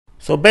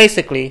So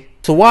basically,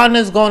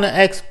 Tawana's gonna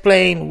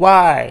explain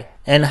why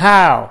and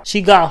how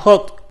she got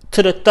hooked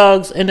to the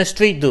thugs and the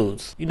street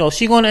dudes. You know,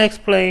 she gonna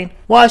explain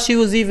why she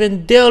was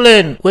even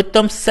dealing with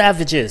them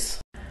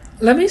savages.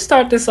 Let me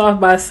start this off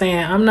by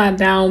saying I'm not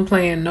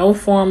downplaying no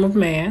form of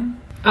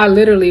man. I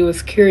literally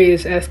was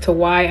curious as to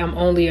why I'm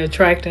only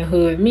attracting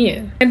hood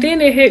men. And then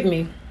it hit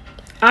me.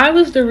 I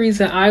was the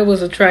reason I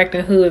was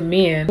attracting hood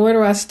men. Where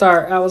do I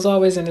start? I was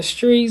always in the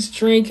streets,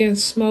 drinking,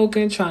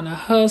 smoking, trying to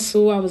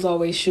hustle. I was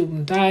always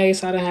shooting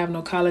dice. I didn't have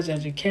no college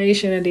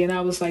education. And then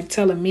I was like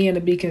telling men to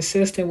be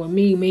consistent with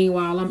me.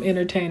 Meanwhile, I'm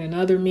entertaining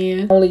other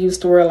men. I only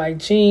used to wear like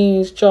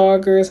jeans,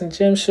 joggers, and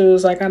gym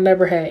shoes. Like I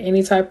never had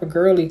any type of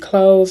girly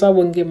clothes. I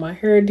wouldn't get my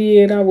hair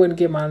did. I wouldn't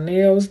get my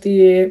nails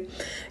did.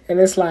 And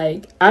it's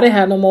like, I didn't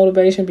have no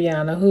motivation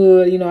beyond the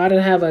hood. You know, I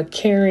didn't have a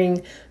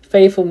caring,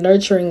 faithful,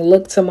 nurturing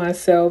look to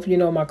myself. You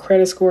know, my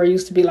credit score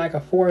used to be like a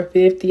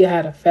 450. I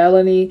had a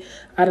felony.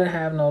 I didn't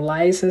have no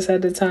license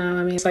at the time.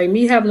 I mean, it's like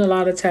me having a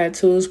lot of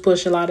tattoos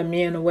push a lot of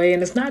men away.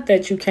 And it's not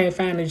that you can't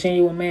find a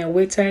genuine man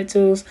with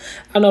tattoos.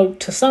 I know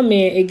to some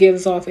men it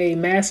gives off a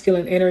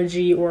masculine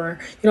energy, or,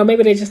 you know,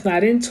 maybe they're just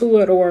not into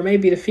it, or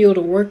maybe the field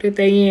of work that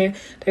they in,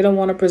 they don't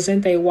want to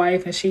present their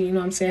wife and she, you know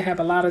what I'm saying, have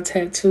a lot of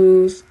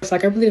tattoos. It's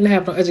like I really didn't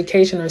have no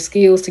education or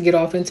skills to get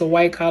off into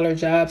white collar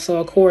jobs. So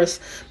of course,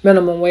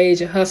 minimum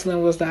wage and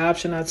hustling was the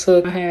option I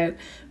took. I had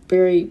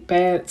very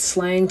bad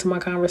slang to my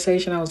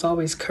conversation. I was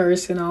always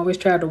cursing. I always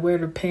tried to wear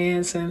the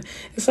pants. And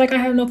it's like I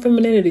had no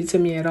femininity to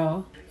me at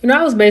all. You know,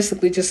 I was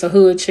basically just a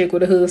hood chick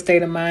with a hood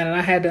state of mind. And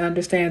I had to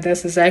understand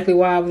that's exactly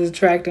why I was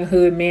attracting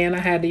hood men. I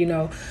had to, you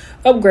know,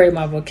 upgrade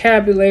my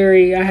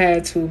vocabulary. I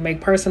had to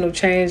make personal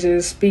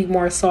changes, speak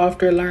more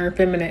softer, learn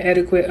feminine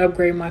etiquette,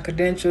 upgrade my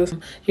credentials.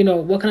 You know,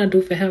 what can I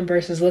do for him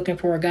versus looking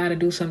for a guy to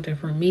do something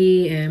for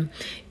me? And,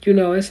 you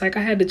know, it's like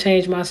I had to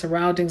change my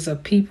surroundings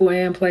of people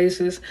and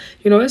places.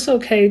 You know, it's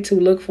okay to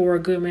look for a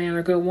good man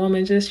or good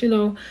woman. Just, you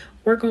know,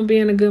 work on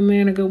being a good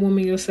man or good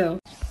woman yourself.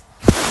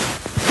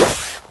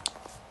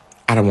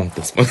 I don't want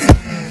this one.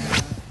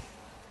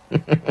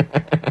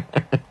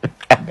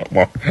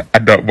 I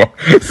don't want.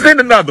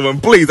 Send another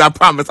one, please. I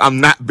promise I'm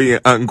not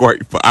being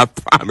ungrateful. I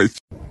promise.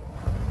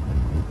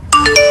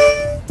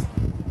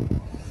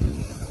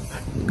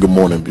 Good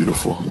morning,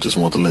 beautiful. Just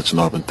want to let you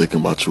know I've been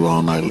thinking about you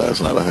all night. Last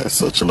night I had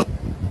such a...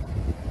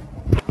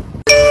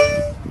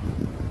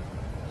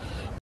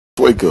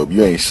 Wake up,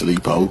 you ain't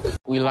sleep, ho.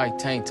 We like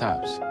tank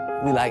tops.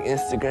 We like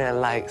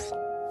Instagram likes.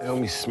 And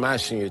we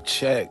smashing your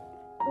check.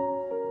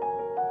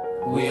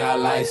 We are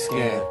light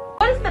skinned.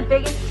 What is the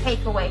biggest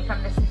takeaway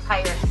from this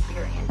entire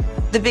experience?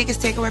 The biggest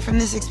takeaway from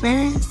this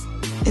experience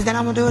is that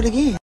I'm gonna do it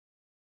again.